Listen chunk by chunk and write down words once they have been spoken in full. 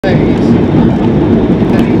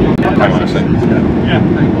seriously? Yeah.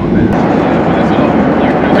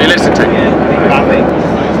 Are you listening to? Nothing.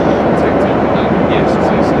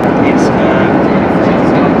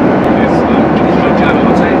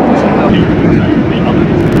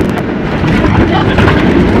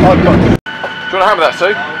 Do you want to have that,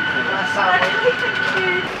 Sue?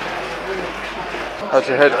 How's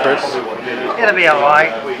your head, Chris? It'll be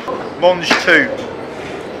alright. Monge 2.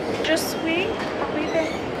 Je suis.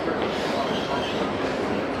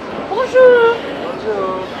 Bonjour.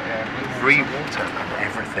 Free water and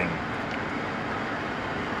everything.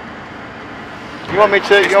 You want me to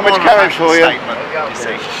carry it for you?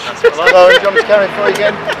 Oh, do you want me to carry it for you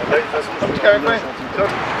again? Want me to carry it for you?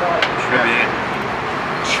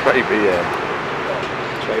 Trebien.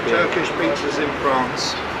 Turkish pizzas in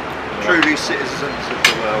France. Truly citizens of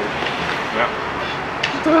the world. Yeah.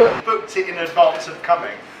 Booked it in advance of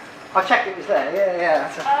coming. I checked it was there, yeah.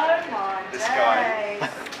 Oh my This guy. days.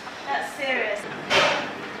 That's serious.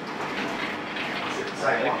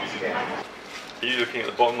 Are you looking at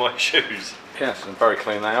the bottom of my shoes? Yes, and very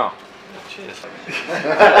clean they are. Cheers.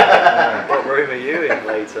 What room are you in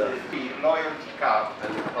later? Lions Cup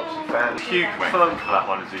and obviously fans. Hugh confirmed for that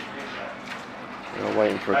one, is he? We're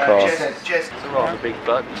waiting for a car. Jess. It's a rather big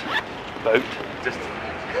boat. Just.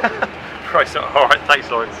 Christ, alright, thanks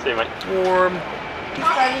Lauren. See you, mate. Warm.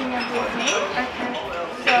 Studying everything. Okay.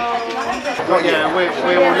 So. Yeah, we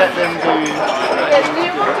will let them do. Yes, do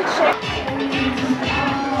you want to check?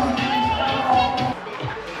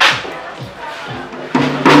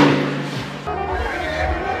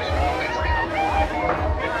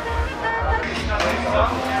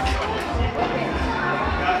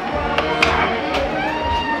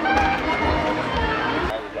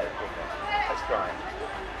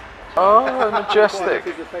 Oh, majestic.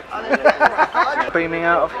 Beaming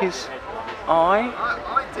out of his eye.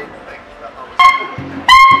 I did think that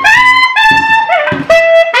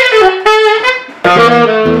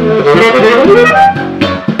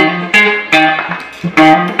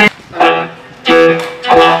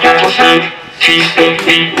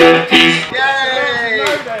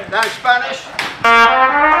Yay! No Spanish?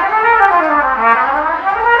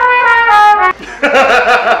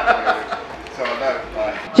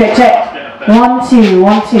 Check. 1, 2,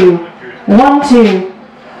 1, 2. 1, 2.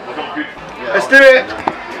 Let's do it!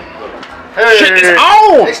 Hey. Shit, it's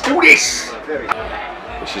on! Let's do this!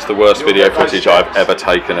 This is the worst video footage I've ever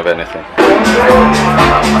taken of anything.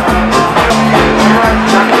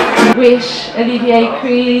 Wish Olivier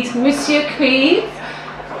Creed, Monsieur Creed,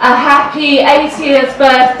 a happy 80th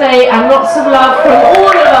birthday and lots of love from all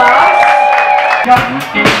of us.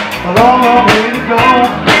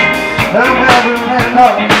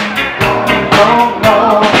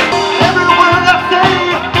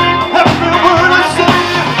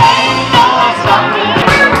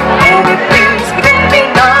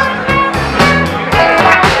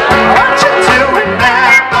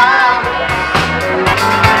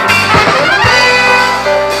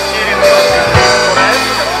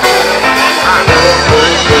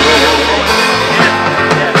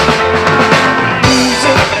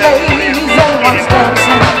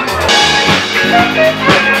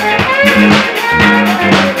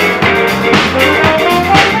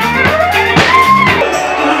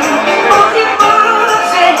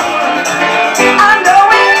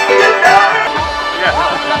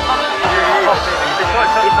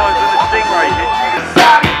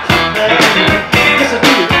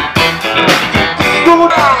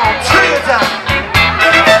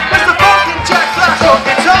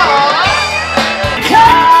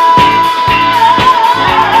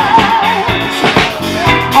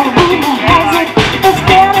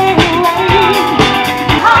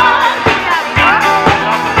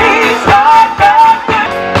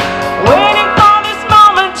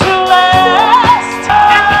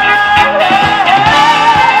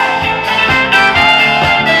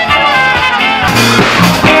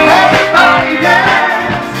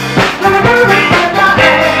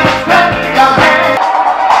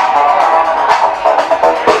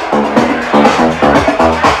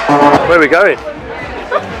 Where are we going?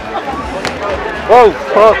 Whoa!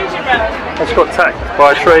 Oh, I just got attacked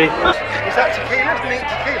by a tree. Is that tequila? Neat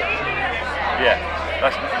tequila? Yeah,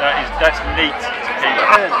 that's neat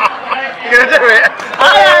tequila. You gonna do it?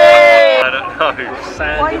 I don't know.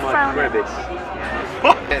 Sand in my crevice.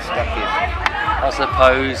 Get stuck in. I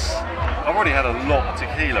suppose. I've already had a lot of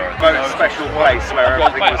tequila. Go to a special place where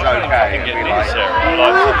everything was okay. Get It'd be like,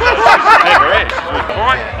 never is.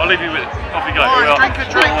 Alright, I'll leave you with it. Off you go. drink a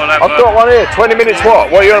drink. I've got one here. 20 minutes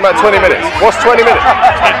what? What are you on about 20 minutes? What's 20 minutes?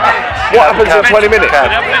 What happens in 20 minutes?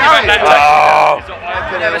 I've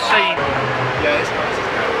never seen. Yeah, it's nice.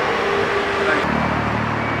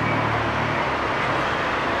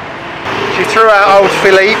 threw out old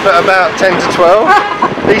Philippe at about 10 to 12.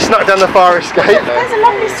 He snuck down the fire escape. There's a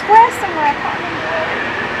lovely square somewhere. I can't remember.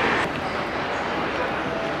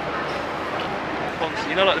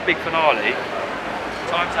 You know, like the big finale,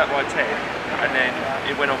 times that by 10, and then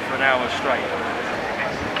it went on for an hour straight.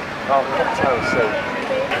 Oh, cocktail soup.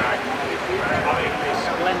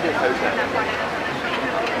 Splendid hotel.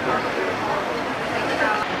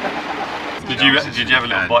 Did you have a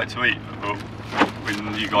little bite to eat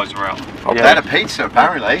when you guys were out? They had a pizza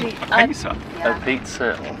apparently. A pizza? A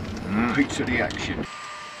pizza. Pizza the action.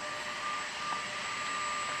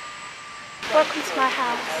 Welcome to my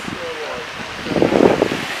house.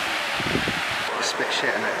 It's a bit shit,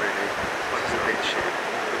 isn't it, really? It's a bit shit.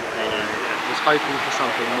 I was hoping for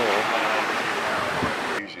something more.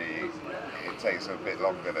 Usually it takes a bit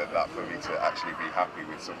longer than that for me to actually be happy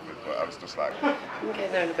with something, but I was just like... Okay,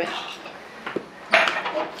 there in a bit.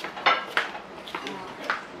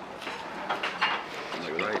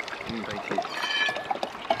 Great. Thank you.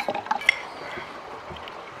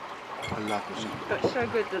 I love this. It's so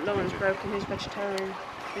good that Lauren's broken his vegetarianism.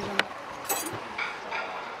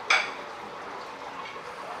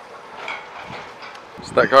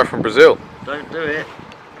 It's that guy from Brazil. Don't do it.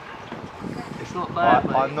 It's not bad,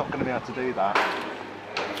 mate. I'm not going to be able to do that.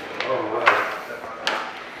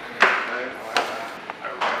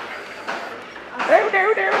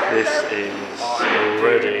 This is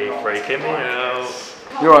already breaking me out.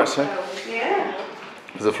 You alright, sir? Yeah.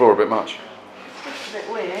 Is the floor a bit much? It's a bit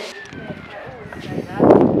weird.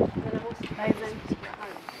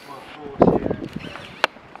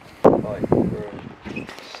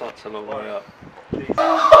 Such a long way up.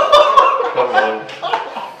 Come on.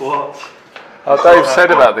 What? Oh, Dave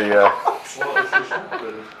said about the...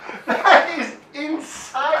 That is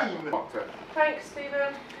insane! Thanks,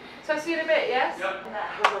 Stephen. So see you in a bit, yes? Yep.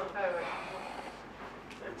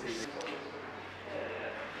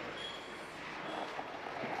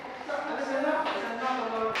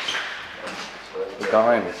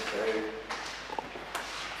 Dying.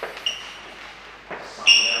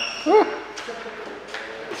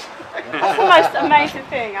 That's the most amazing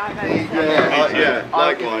thing I've ever seen. Yeah,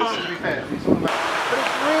 likewise. To be fair, but it's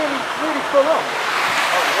really full on.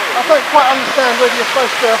 I don't quite understand whether you're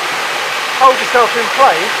supposed to hold yourself in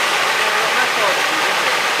place.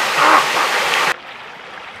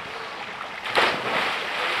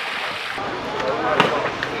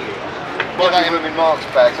 Got that in Mark's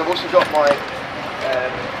bags. I've also got my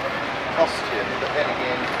costume, but then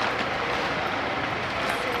again,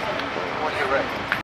 what do you reckon?